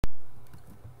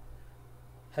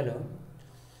Hello,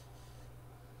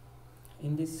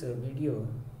 in this video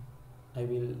I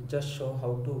will just show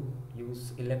how to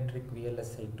use Electric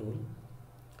VLSI tool.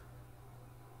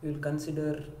 We will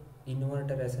consider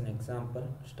inverter as an example,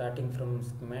 starting from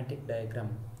schematic diagram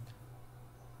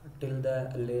till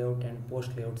the layout and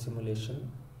post layout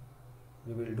simulation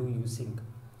we will do using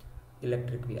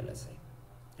Electric VLSI.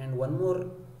 And one more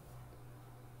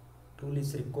tool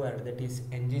is required, that is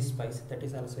Ngspice, that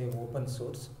is also an open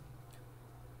source.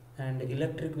 And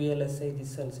Electric VLSI,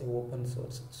 this is also open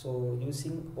source. So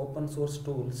using open source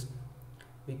tools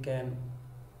we can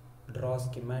draw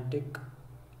schematic,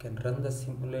 we can run the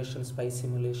simulation, spice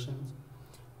simulations,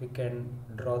 we can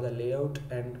draw the layout,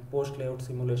 and post layout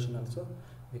simulation also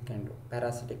we can do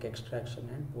parasitic extraction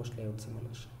and post layout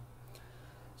simulation.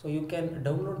 So you can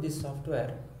download this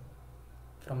software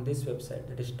from this website,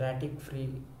 that is static free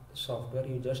software.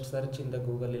 You just search in the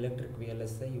Google Electric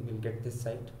VLSI, you will get this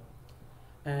site.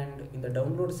 And in the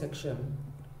download section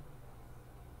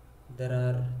there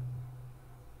are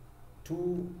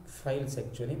two files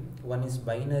actually. One is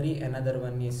binary, another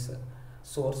one is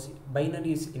source.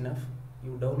 Binary is enough.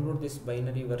 You download this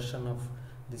binary version of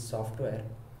this software,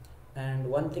 and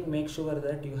one thing, make sure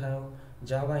that you have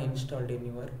Java installed in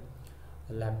your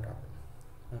laptop.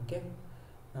 Okay,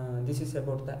 this is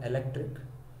about the electric,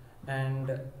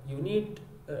 and you need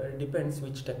depends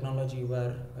which technology you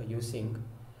are using.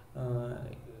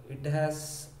 It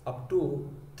has up to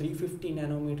 350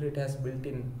 nanometer, it has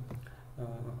built-in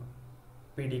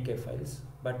PDK files,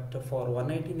 but for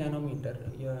 180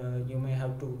 nanometer you may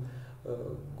have to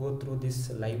go through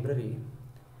this library.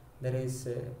 There is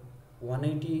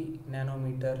 180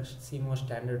 nanometer CMOS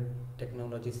standard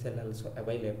technology cell also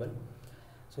available.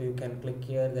 So you can click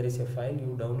here, there is a file,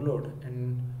 you download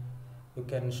and you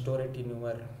can store it in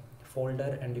your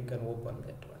folder and you can open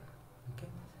that one. Okay.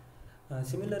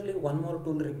 Similarly, one more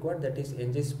tool required, that is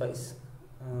Ngspice.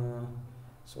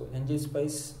 So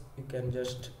Ngspice, you can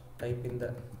just type in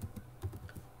the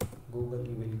Google,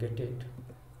 you will get it.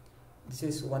 This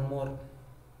is one more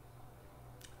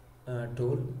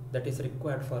tool that is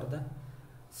required for the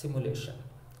simulation.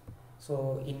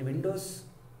 So in Windows,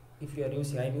 if you are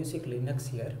using, I am using Linux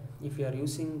here, if you are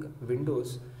using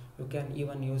Windows you can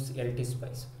even use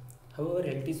LTSpice. However,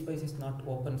 LTSpice is not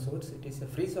open source, it is a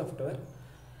free software,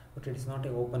 but it is not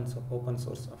an open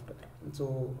source software.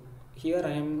 So here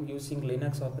I am using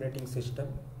Linux operating system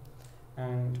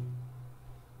and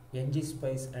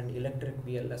Ngspice and Electric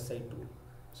VLSI tool.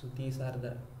 So these are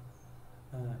the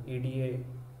EDA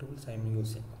tools I am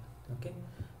using. Okay,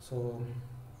 so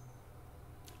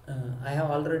I have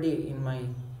already in my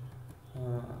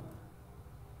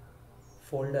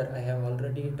folder, I have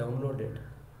already downloaded.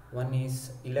 One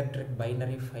is electric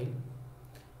binary file,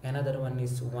 another one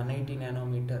is 180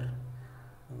 nanometer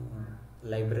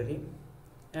library,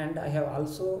 and I have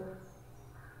also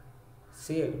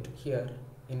saved here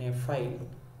in a file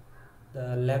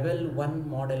the level 1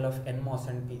 model of NMOS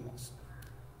and PMOS.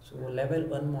 So level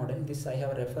 1 model, this I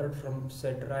have referred from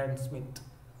Cedra and Smith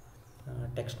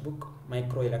textbook,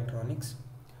 microelectronics.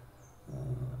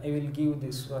 I will give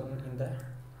this one in the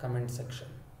comment section.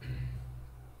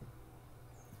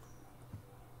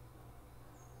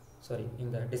 Sorry,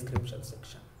 in the description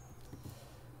section.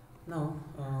 Now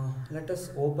let us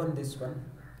open this one,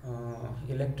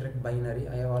 electric binary.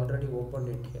 I have already opened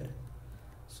it here.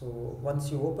 So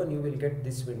once you open, you will get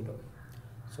this window.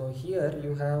 So here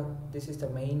you have, this is the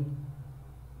main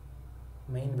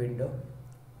window.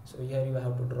 So here you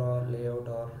have to draw layout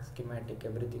or schematic,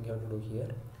 everything you have to do here.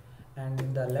 And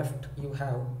in the left you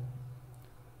have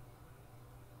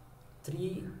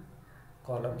 3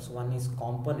 columns. One is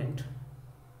component,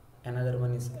 another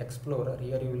one is explorer,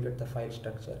 here you will get the file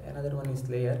structure, another one is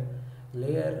layer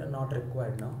not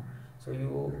required now. So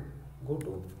you go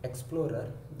to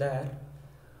explorer, there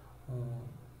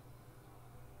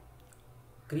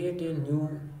create a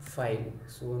new file,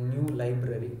 so new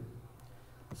library.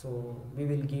 So we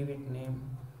will give it name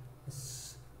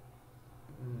as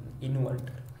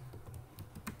inverter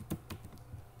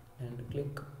and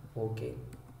click OK.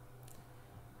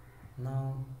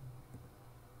 Now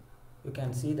you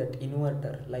can see that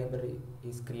inverter library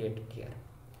is created here.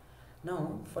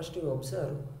 Now first you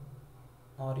observe,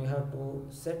 or you have to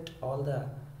set all the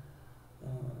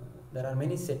there are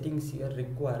many settings here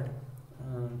required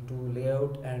to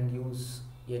layout and use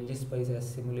Ngspice as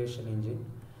simulation engine.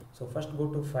 So first go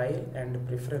to file and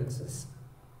preferences.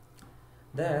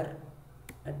 There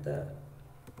at the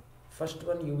first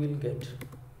one you will get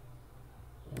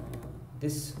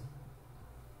this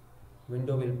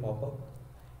window will pop up,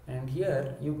 and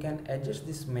here you can adjust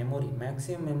this memory.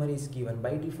 Maximum memory is given,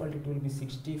 by default it will be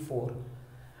 64,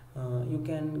 You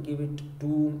can give it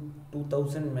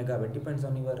 2000 megabyte, depends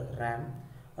on your RAM,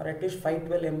 or at least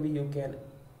 512 MB you can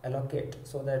allocate,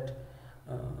 so that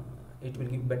it will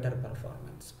give better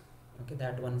performance. Okay,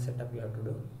 that one setup you have to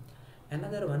do.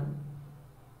 Another one,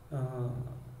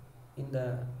 in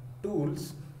the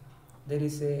tools there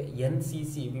is a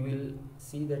NCC, we will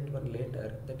see that one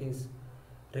later, that is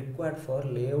required for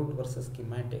layout versus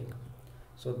schematic.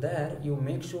 So there you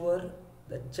make sure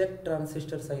the check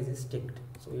transistor size is ticked.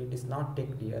 So it is not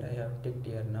ticked here, I have ticked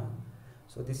here now.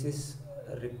 So this is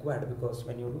required, because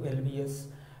when you do LVS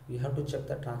you have to check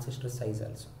the transistor size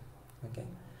also. Okay,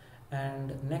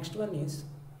 and next one is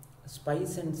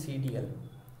Spice and CDL.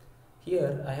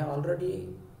 Here I have already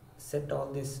set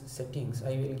all these settings.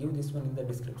 I will give this one in the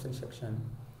description section.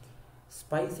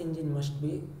 Spice engine must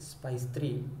be Spice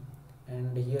 3,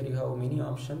 and here you have many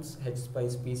options,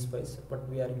 H-Spice, P-Spice, but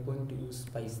we are going to use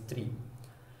Spice 3.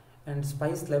 And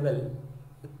Spice level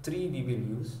 3 we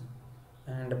will use.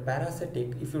 And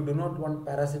parasitic, if you do not want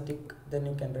parasitic, then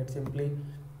you can write simply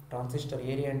transistor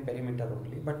area and perimeter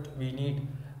only, but we need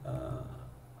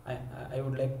I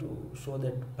would like to show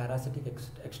that parasitic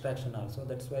extraction also,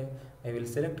 that's why I will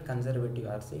select conservative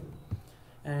RC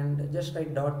and just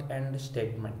write dot end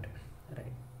statement,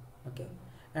 right? Okay,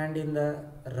 and in the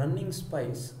running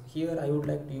Spice, here I would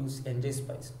like to use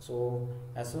Ngspice. So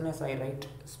as soon as I write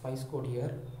Spice code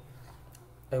here,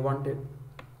 I want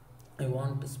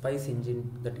Spice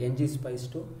engine, that Ngspice,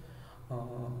 to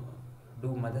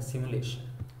do the simulation.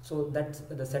 So that's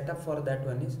the setup for that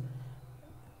one. Is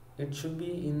it should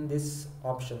be in this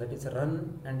option, that is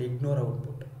run and ignore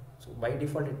output. So by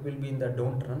default it will be in the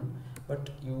don't run, but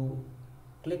you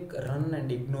click run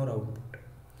and ignore output.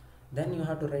 Then you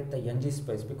have to write the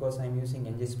Ngspice, because I am using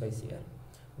Ngspice here,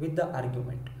 with the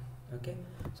argument. Okay,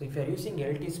 so if you are using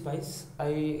LTSpice,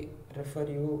 I refer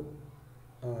you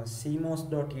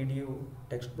cmos.edu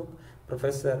textbook,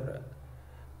 Professor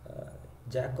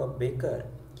Jacob Baker.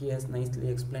 He has nicely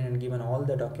explained and given all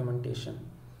the documentation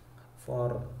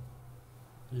for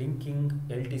linking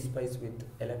LTSpice with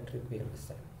Electric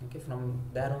VLSI. Okay, from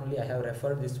there only I have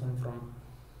referred this one from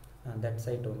that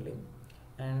site only.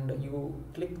 And you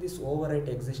click this overwrite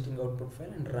existing output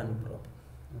file and run probe.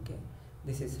 Okay,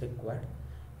 this is required.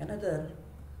 Another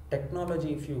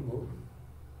technology, if you go,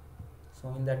 so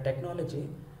in that technology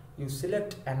you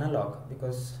select analog,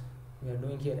 because we are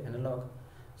doing here analog.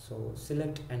 So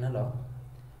select analog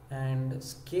and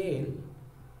scale.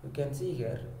 You can see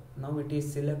here now it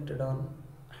is selected on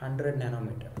 100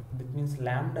 nanometer. That means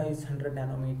lambda is 100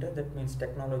 nanometer. That means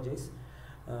technology is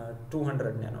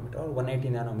 200 nanometer or 180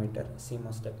 nanometer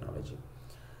CMOS technology.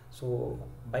 So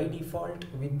by default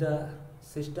with the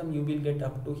system you will get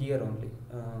up to here only.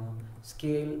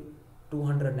 Scale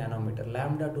 200 nanometer,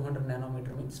 lambda 200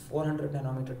 nanometer means 400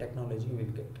 nanometer technology you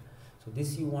will get. So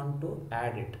this you want to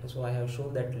add it. So I have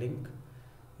shown that link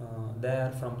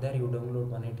there. From there you download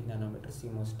 180 nanometer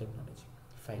CMOS technology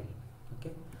file.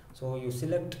 Okay, so you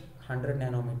select 100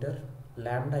 nanometer,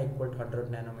 lambda equal to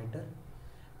 100 nanometer,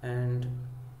 and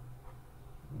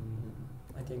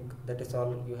I think that is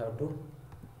all you have to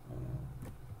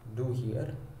do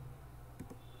here.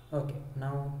 Okay,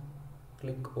 now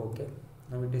click OK.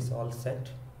 Now it is all set.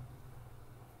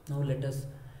 Now let us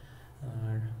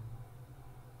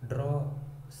draw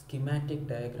schematic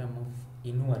diagram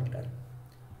of inverter.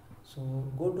 So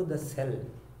go to the cell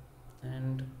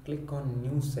and click on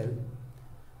new cell.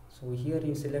 So here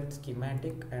you select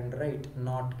schematic and write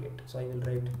not get. So I will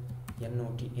write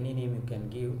NOT, any name you can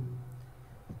give.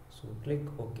 So click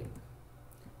OK.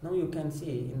 Now you can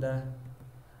see in the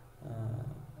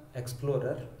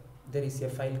Explorer there is a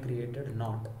file created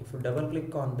not. If you double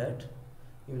click on that,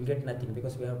 you will get nothing,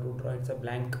 because we have to draw, it's a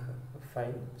blank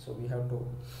file, so we have to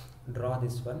draw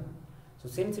this one. So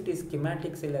since it is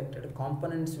schematic selected,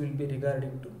 components will be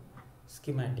regarding to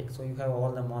schematic. So you have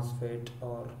all the MOSFET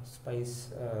or Spice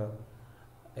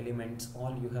elements,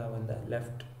 all you have on the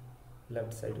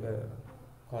left side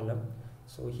column.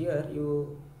 So here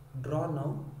you draw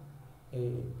now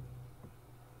a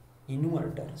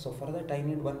inverter. So for that I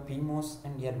need one PMOS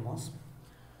and NMOS.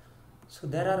 So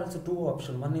there are also two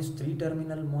options. One is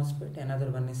 3-terminal MOSFET, another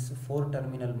one is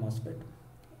 4-terminal MOSFET.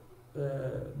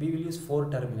 We will use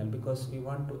 4-terminal because we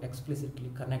want to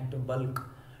explicitly connect bulk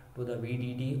to the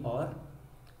VDD or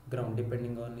ground,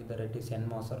 depending on either it is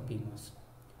NMOS or PMOS.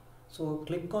 So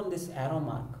click on this arrow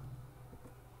mark.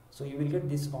 So you will get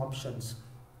these options.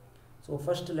 So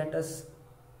first let us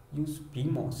use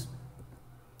PMOS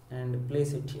and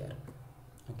place it here.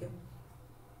 Okay,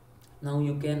 now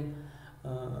you can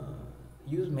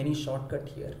use many shortcut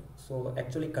here. So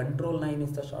actually Control 9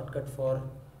 is the shortcut for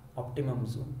optimum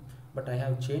zoom. but I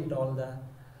have changed all the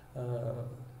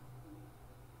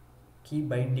key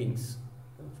bindings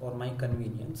for my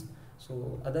convenience.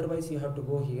 So otherwise you have to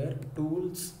go here,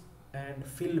 tools and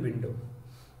fill window.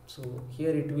 So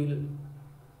here it will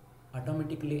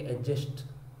automatically adjust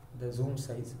the zoom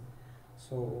size,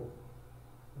 so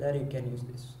there you can use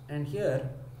this. And here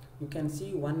you can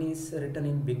see one is written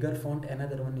in bigger font,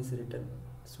 another one is written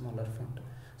smaller font.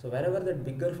 So wherever that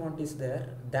bigger font is there,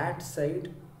 that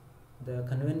side, the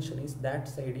convention is that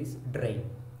side is drain.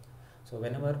 So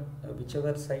whenever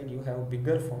whichever side you have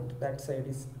bigger font, that side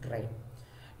is drain.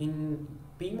 In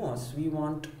PMOS we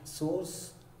want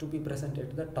source to be present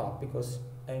at the top because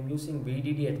I am using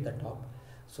VDD at the top,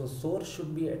 so source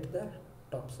should be at the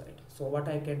top side. So what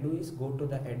I can do is go to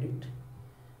the edit,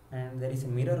 and there is a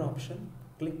mirror option,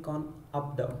 click on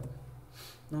up down.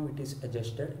 Now it is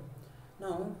adjusted.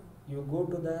 Now you go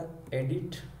to the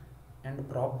edit and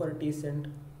properties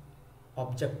and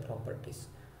object properties.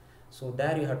 So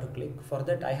there you have to click. For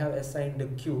that I have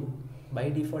assigned Q. By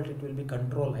default it will be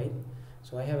Control I.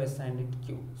 So I have assigned it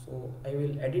Q. So I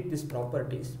will edit these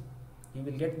properties. You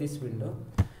will get this window.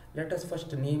 Let us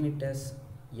first name it as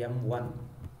M1,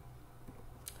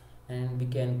 and we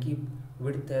can keep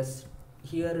width as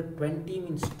here 20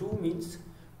 means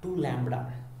 2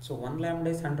 lambda. So 1 lambda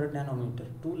is 100 nanometer,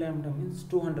 2 lambda means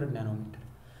 200 nanometer.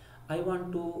 I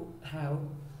want to have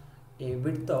a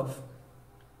width of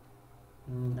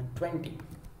 20.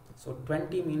 So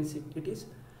 20 means it is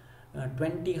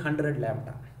 20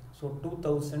 lambda. So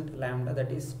 2000 lambda,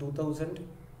 that is 2000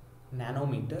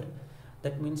 nanometer,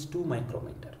 that means 2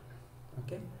 micrometer.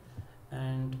 Okay,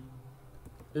 and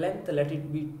length, let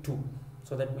it be 2.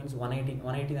 So that means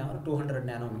 180 or 200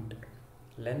 nanometer.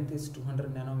 Length is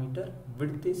 200 nanometer,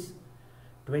 width is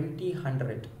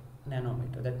 2000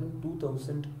 nanometer, that means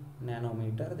 2000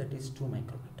 nanometer, that is 2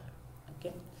 micrometer.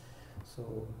 Okay,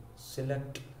 so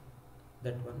select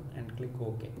that one and click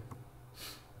OK.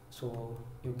 So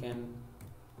you can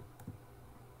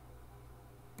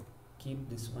keep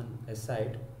this one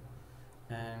aside,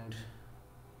 and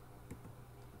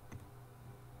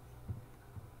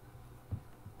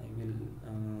I will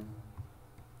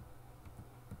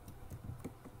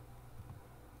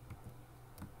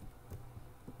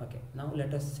okay, now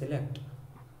let us select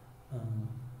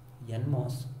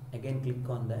NMOS. Again click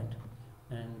on that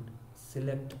and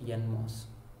select NMOS.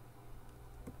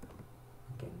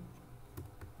 Okay,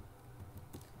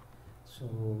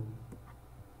 so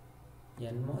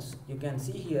NMOS, you can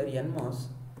see here NMOS,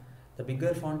 the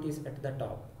bigger font is at the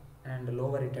top and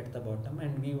lower it at the bottom,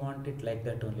 and we want it like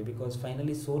that only because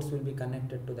finally source will be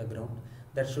connected to the ground,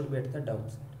 that should be at the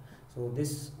downside. So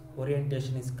this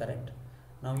orientation is correct.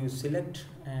 Now you select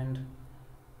and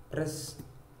press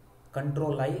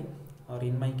Control I, or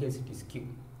in my case it is Q,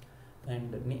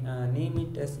 and name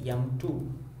it as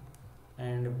M2,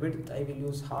 and width I will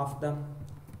use half the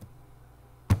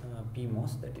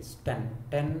PMOS, that is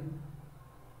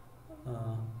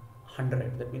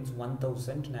 100, that means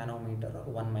 1000 nanometer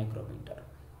or 1 micrometer.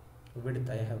 Width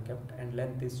I have kept, and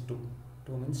length is 2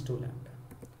 means 2 lambda.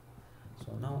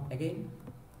 So now again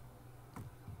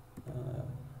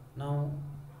now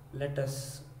let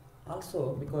us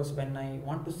also, because when I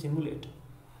want to simulate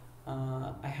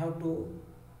I have to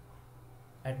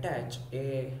attach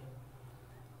a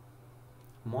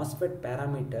MOSFET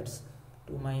parameters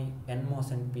to my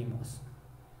NMOS and PMOS.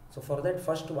 So for that,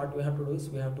 first what we have to do is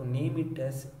we have to name it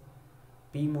as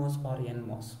PMOS or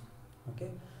NMOS.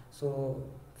 Okay, so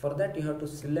for that you have to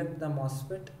select the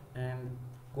MOSFET and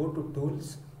go to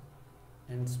tools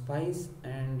and Ngspice,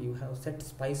 and you have set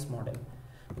Spice model,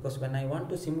 because when I want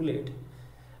to simulate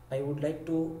I would like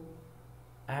to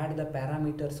add the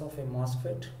parameters of a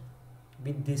MOSFET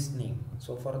with this name.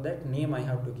 So for that name I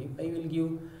have to give, I will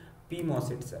give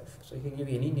PMOS itself. So you can give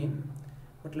any name,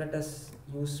 but let us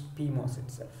use PMOS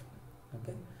itself.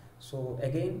 Okay, so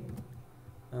again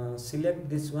select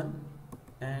this one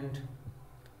and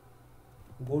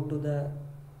go to the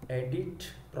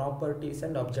edit properties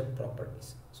and object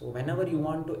properties. So whenever you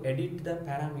want to edit the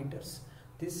parameters,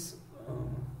 this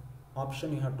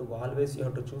option you have to go, always you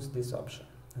have to choose this option.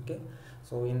 Okay,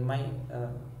 so in my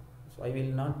so I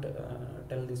will not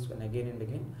tell this one again and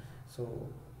again. So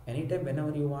anytime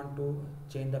whenever you want to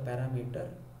change the parameter,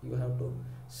 you have to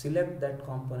select that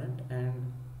component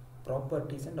and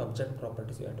properties and object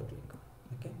properties you have to click.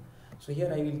 Okay, so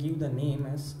here I will give the name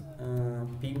as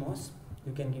PMOS.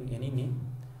 You can give any name.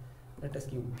 Let us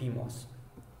give PMOS.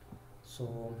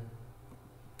 So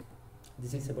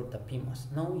this is about the PMOS.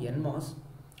 Now NMOS,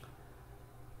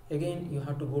 again you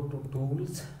have to go to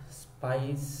tools,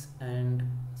 Spice, and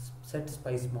set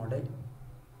Spice model,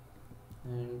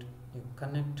 and you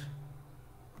connect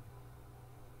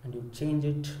and you change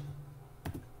it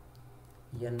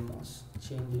NMOS,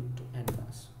 change it to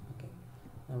NMOS. Okay,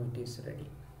 now it is ready.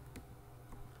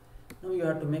 Now you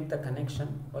have to make the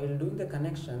connection. While doing the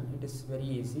connection, it is very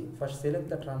easy. First select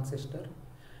the transistor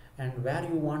and where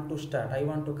you want to start. I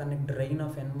want to connect drain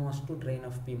of NMOS to drain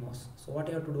of PMOS. So what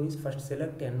you have to do is first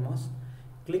select NMOS,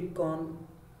 click on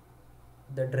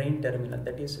the drain terminal,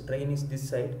 that is drain is this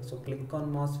side, so click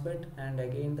on MOSFET and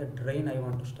again the drain I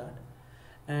want to start,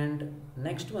 and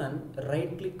next one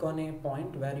right click on a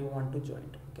point where you want to join.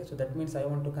 Okay, so that means I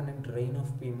want to connect drain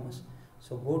of PMOS,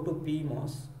 so go to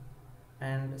PMOS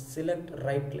and select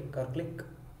right click or click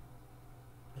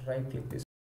right click this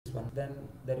one, then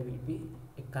there will be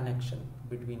a connection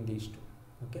between these two.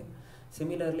 Okay,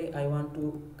 similarly I want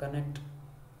to connect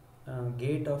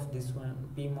gate of this one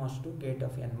PMOS to gate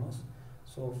of NMOS.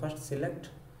 So first select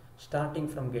starting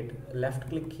from gate, left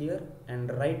click here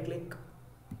and right click,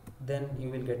 then you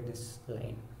will get this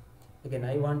line. Again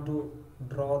I want to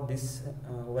draw this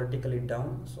vertically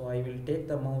down, so I will take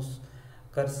the mouse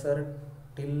cursor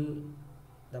till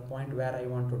the point where I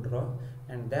want to draw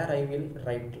and there I will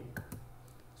right click,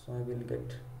 so I will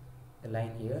get a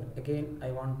line here. Again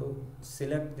I want to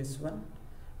select this one,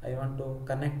 I want to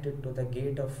connect it to the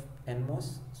gate of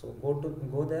NMOS, so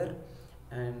go there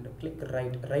and click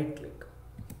right click.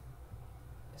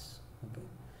 Yes, okay,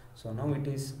 so now it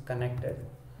is connected.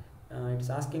 It's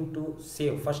asking to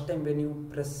save. First time when you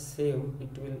press save,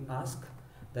 it will ask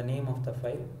the name of the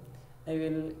file. I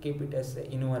will keep it as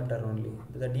inverter only.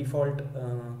 The default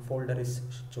folder is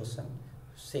chosen.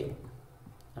 Save.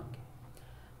 Okay,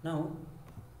 now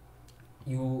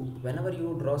whenever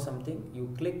you draw something,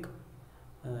 you click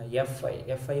F5.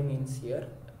 F5 means here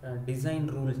design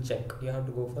rule check. You have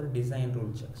to go for design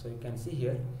rule check. So you can see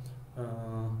here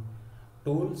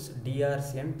tools,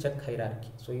 DRC and check hierarchy.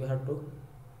 So you have to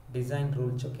design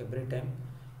rule check every time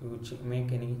you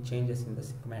make any changes in the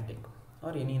schematic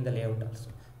or any in the layout also.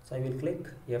 So I will click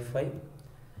F5.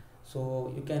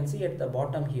 So you can see at the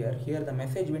bottom here the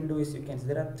message window is, you can see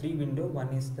there are three windows. One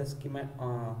is the schema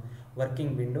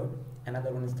working window,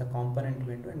 another one is the component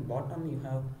window, and bottom you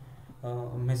have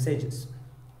messages.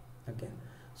 Okay,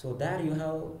 so there you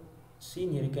have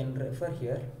seen here, you can refer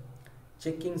here,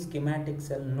 checking schematic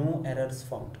cell, no errors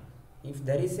found. If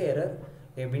there is error,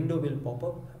 a window will pop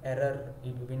up, error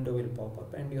window will pop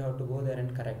up, and you have to go there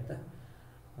and correct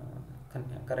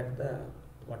the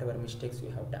whatever mistakes you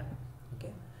have done.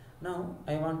 Okay, now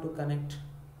I want to connect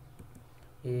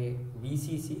a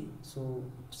VCC. So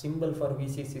symbol for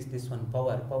VCC is this one,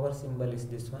 power symbol is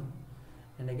this one,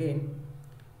 and again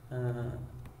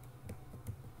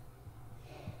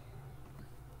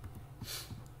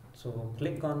so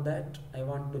click on that. I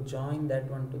want to join that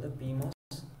one to the PMOS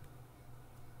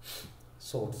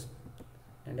source,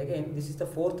 and again this is the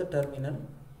fourth terminal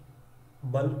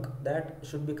bulk that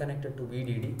should be connected to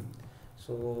VDD.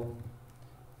 So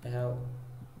I have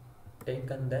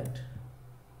taken that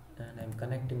and I am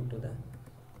connecting to the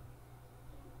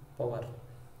power,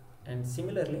 and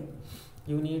similarly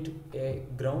you need a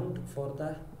ground for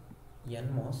the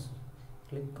NMOS.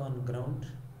 Click on ground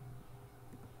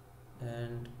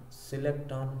and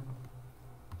select on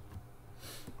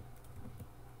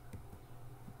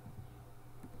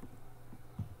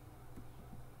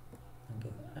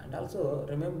and also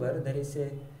remember there is a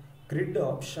grid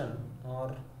option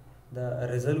or the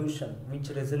resolution, which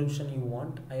resolution you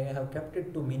want. I have kept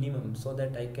it to minimum so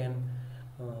that I can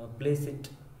place it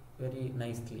very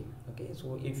nicely. Okay,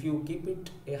 so if you keep it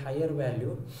a higher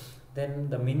value, then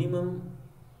the minimum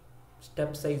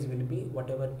step size will be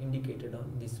whatever indicated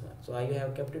on this one. So I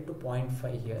have kept it to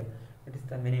 0.5 here, it is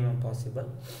the minimum possible.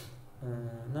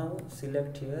 Now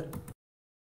select here,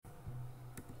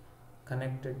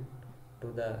 connect it to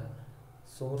the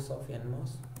source of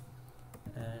NMOS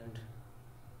and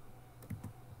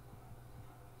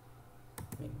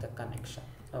make the connection.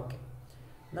 Okay,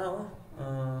 now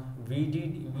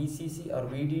VCC or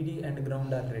VDD and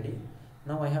ground are ready.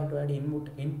 Now I have to add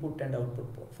input and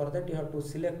output port. For that you have to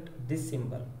select this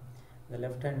symbol. The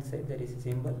left hand side there is a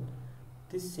symbol.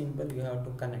 This symbol you have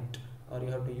to connect or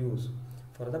you have to use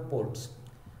for the ports.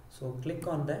 So click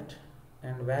on that,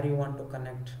 and where you want to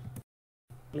connect,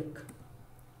 click,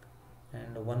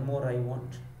 and one more I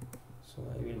want, so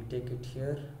I will take it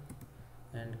here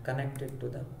and connect it to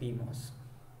the PMOS.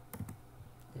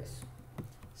 Yes,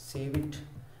 save it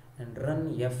and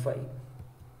run F5.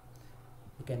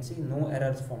 You can see no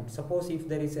errors found. Suppose if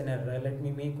there is an error, let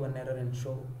me make one error and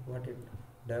show what it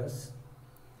does.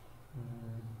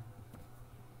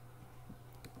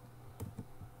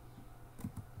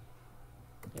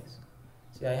 Yes,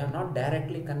 See, I have not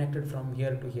directly connected from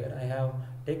here to here. I have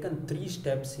taken 3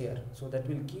 steps here, so that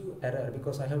will give error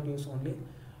because I have to use only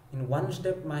in one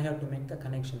step. I have to make the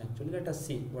connection actually. Let us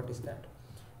see what is that.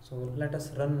 So let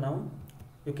us run now.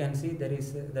 You can see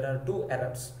there are 2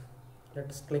 errors.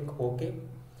 Let's click OK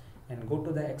and go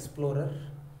to the Explorer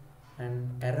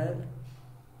and error,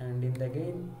 and in the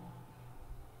game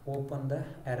open the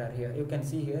error here. You can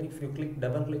see here, if you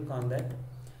double click on that,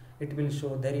 it will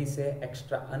show there is a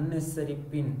extra unnecessary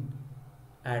pin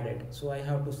added. So I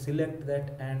have to select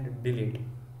that and delete.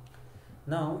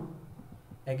 Now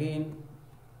again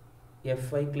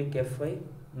F5, click F5,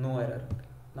 no error.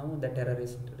 Now that error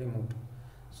is removed.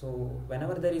 So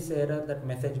whenever there is error, that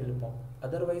message will pop.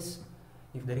 Otherwise,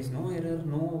 if there is no error,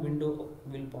 no window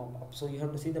will pop up. So you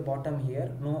have to see the bottom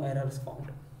here, no errors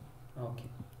found. Okay.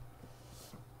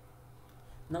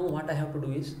 Now what I have to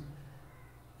do is,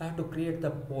 I have to create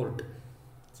the port.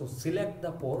 So select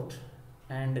the port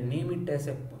and name it as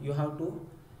you have to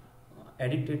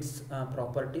edit its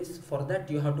properties. For that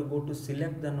you have to go to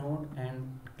select the node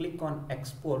and click on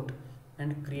export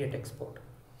and create export.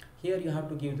 Here you have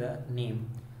to give the name.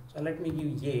 So let me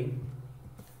give A.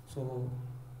 So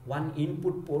one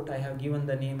input port I have given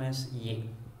the name as A.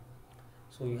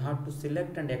 So you have to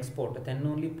select and export, then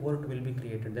only port will be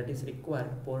created. That is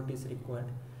required, port is required.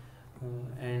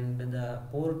 And the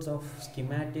ports of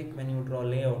schematic, when you draw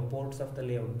layout, ports of the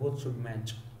layout both should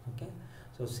match. Okay,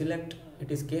 so select, it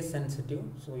is case sensitive,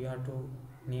 so you have to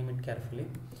name it carefully.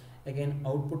 Again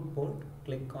output port,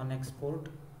 click on export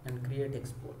and create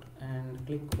export and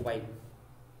click Y.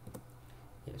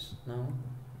 Yes, now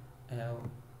I have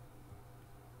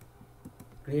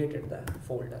created the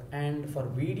folder. And for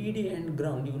VDD and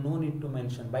ground, you no need to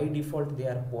mention, by default they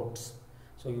are ports,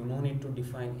 so you no need to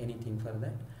define anything for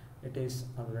that. It is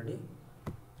already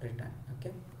written.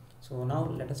 Okay, so now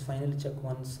let us finally check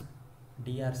once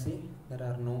DRC, there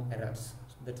are no errors.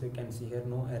 So that we can see here,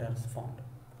 no errors found.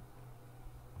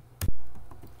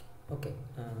 Okay,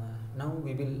 now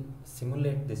we will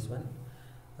simulate this one.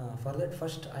 For that,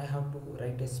 first I have to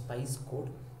write a Spice code.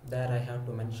 There I have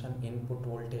to mention input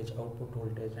voltage, output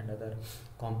voltage and other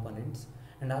components,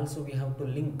 and also we have to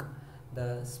link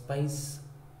the Spice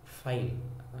file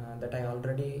that I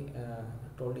already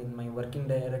told in my working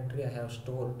directory. I have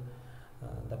stored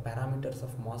the parameters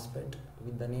of MOSFET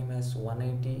with the name as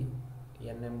 180nm.lib.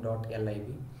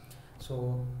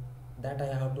 so that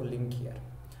I have to link here.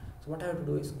 So what I have to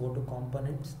do is go to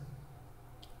components,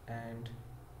 and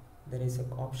there is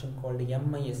an option called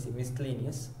MISC,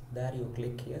 miscellaneous. There you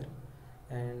click here,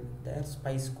 and there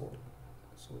Spice code.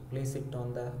 So place it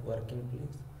on the working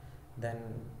place. Then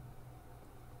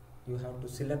you have to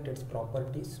select its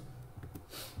properties.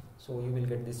 So you will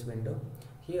get this window.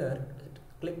 Here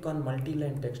click on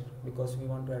multi-line text because we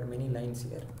want to add many lines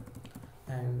here.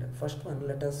 And first one,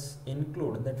 let us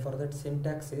include that. For that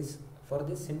syntax is, for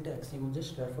this syntax you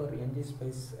just refer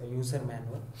Ngspice user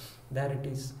manual. There it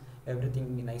is,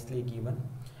 everything nicely given.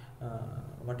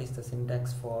 What is the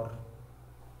syntax for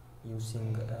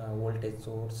using voltage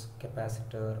source,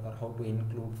 capacitor, or how to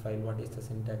include file, what is the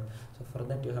syntax. So for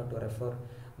that you have to refer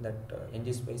that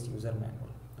Ngspice user manual.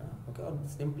 Okay, or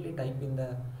simply type in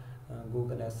the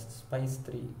Google as Spice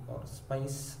 3 or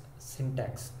Spice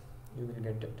syntax, you will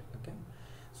get it. Okay,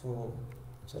 so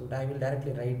I will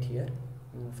directly write here.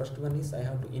 First one is, I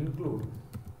have to include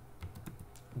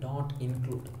dot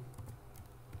include,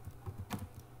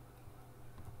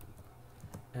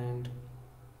 and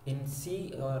in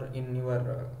C or in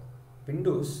your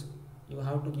Windows you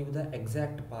have to give the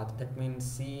exact path. That means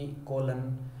C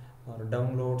colon or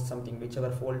download something,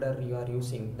 whichever folder you are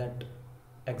using, that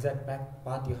exact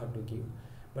path you have to give.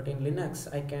 But in Linux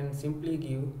I can simply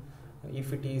give, if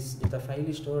the file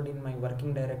is stored in my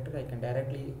working directory, I can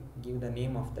directly give the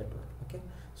name of that one. Okay,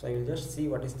 so I will just see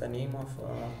what is the name of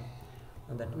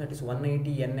that one. That is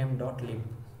 180nm.lib.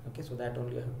 Okay, so that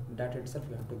only, that itself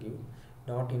you have to give.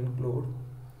 Dot include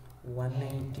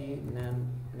 180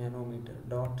 nanometer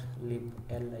dot lib.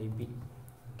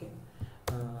 Okay,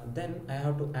 then I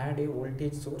have to add a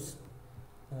voltage source.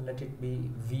 Let it be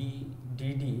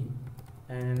VDD,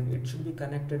 and it should be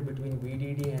connected between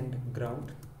VDD and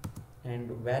ground,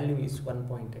 and value is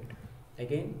 1.8.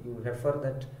 Again you refer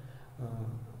that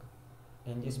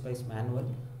Ngspice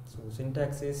manual. So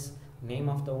syntax is name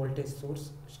of the voltage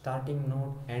source, starting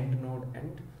node, end node,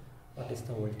 and what is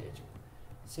the voltage.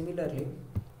 Similarly,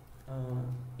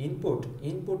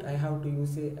 input I have to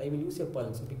use I will use a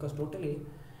pulse, because totally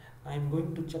I am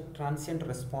going to check transient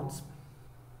response.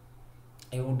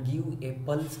 I would give a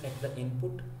pulse at the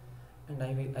input, and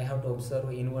I have to observe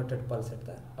inverted pulse at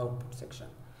the output section.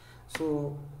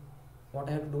 So what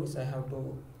I have to do is I have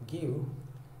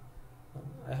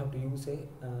to use a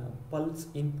pulse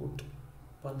input,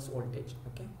 pulse voltage.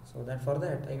 Okay, so that for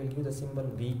that I will give the symbol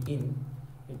V in.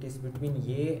 It is between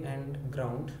A and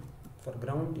ground. For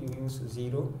ground you use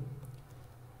 0,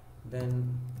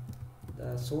 then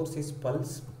the source is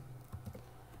pulse,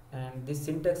 and this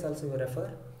syntax also you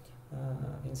refer.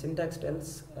 In syntax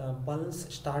tells pulse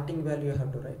starting value you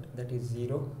have to write, that is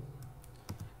 0,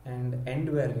 and end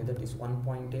value, that is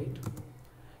 1.8.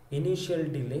 Initial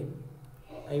delay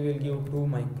I will give 2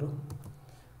 micro,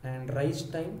 and rise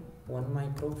time 1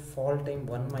 micro, fall time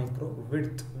 1 micro,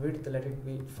 width let it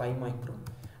be 5 micro,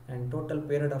 and total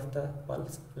period of the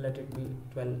pulse let it be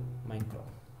 12 micro.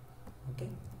 Okay,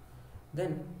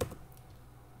 then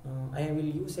I will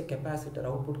use a capacitor,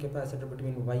 output capacitor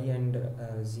between Y and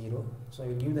 0. So I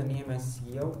will give the name as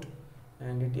Cout,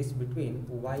 and it is between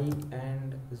Y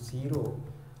and 0,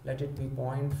 let it be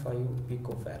 0.5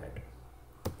 picofarad.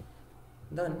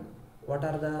 Then what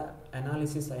are the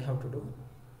analysis I have to do?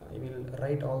 I will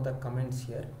write all the comments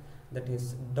here. That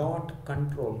is dot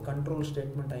control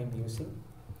statement I am using.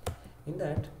 In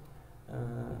that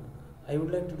I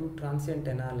would like to do transient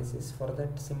analysis. For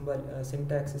that symbol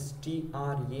syntax is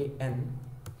TRAN,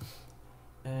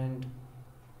 and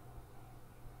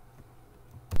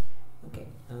okay,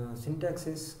 syntax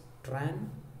is tran,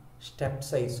 step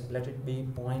size let it be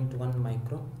 0.1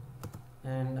 micro,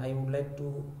 and I would like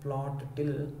to plot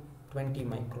till 20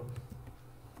 micro,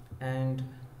 and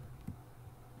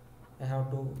I have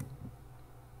to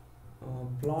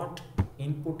plot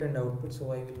input and output.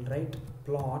 So I will write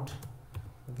plot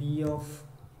V of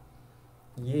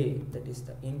A, that is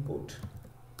the input,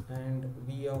 and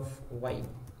V of Y,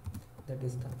 that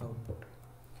is the output,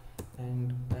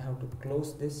 and I have to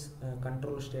close this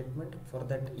control statement. For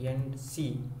that end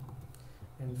C,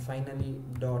 and finally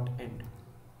dot end.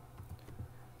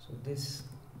 So this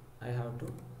I have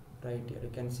to write here.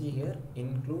 You can see here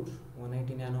include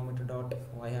 180 nanometer dot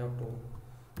I have to.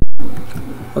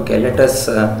 Okay, let us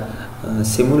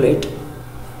simulate.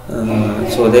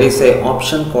 So there is a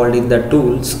option called in the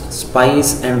tools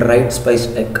Spice and Write Spice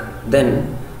deck.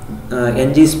 Then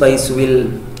Ngspice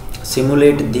will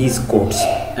simulate these codes,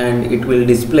 and it will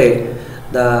display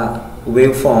the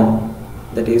waveform,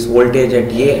 that is voltage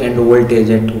at A and voltage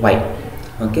at Y.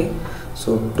 Okay,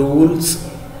 so tools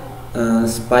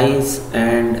Spice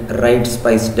and Write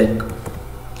Spice deck.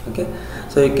 Okay,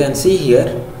 so you can see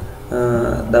here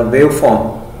the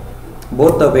waveform,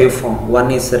 both the waveform,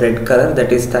 one is red color,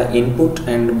 that is the input,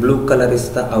 and blue color is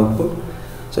the output.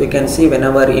 So you can see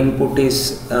whenever input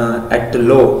is at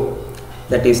low,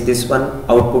 that is this one,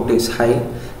 output is high.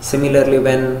 Similarly,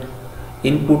 when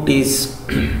input is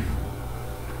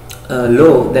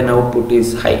low, then output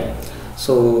is high.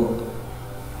 So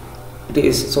it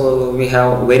is, so we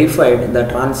have verified the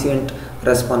transient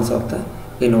response of the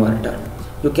inverter.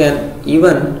 You can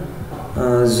even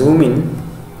zoom in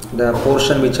the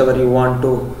portion whichever you want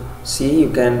to see. You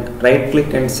can right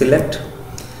click and select,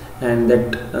 and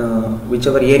that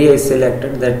whichever area is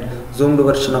selected, that zoomed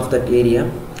version of that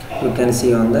area you can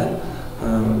see on the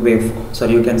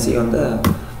you can see on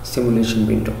the simulation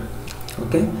window.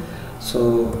 Okay,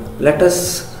 so let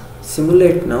us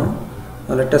simulate now.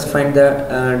 Let us find the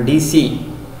DC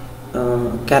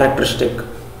characteristic,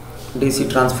 DC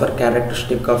transfer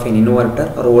characteristic of an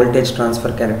inverter, or voltage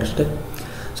transfer characteristic.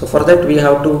 So for that we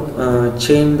have to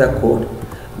change the code.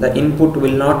 The input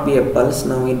will not be a pulse,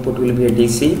 now input will be a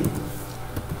DC,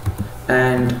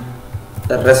 and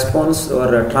the response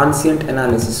or a transient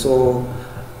analysis. So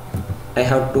I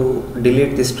have to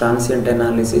delete this transient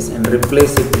analysis and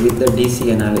replace it with the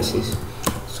DC analysis.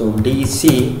 So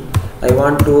DC, I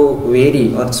want to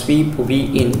vary or sweep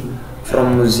V in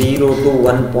from 0 to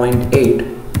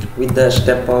 1.8 with the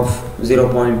step of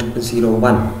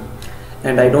 0.01,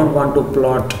 and I don't want to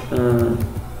plot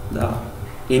the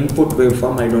input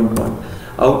waveform, I don't want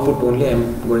output only, I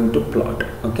am going to plot.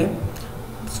 Okay,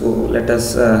 so let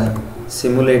us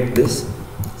simulate this,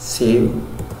 save,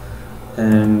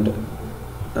 and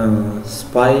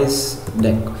Spice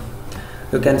deck.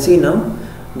 You can see now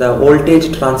the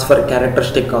voltage transfer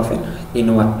characteristic of an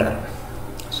inverter.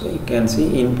 So you can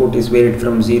see input is varied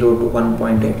from 0 to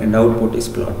 1.8 and output is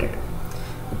plotted.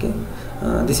 Okay,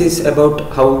 this is about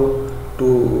how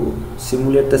to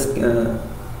simulate the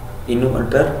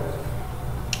inverter,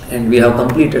 and we have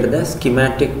completed the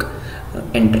schematic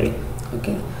entry.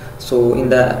 Okay, so in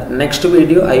the next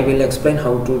video I will explain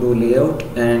how to do layout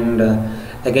and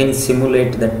again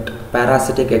simulate that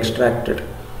parasitic extracted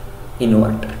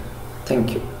inverter.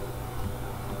 Thank you.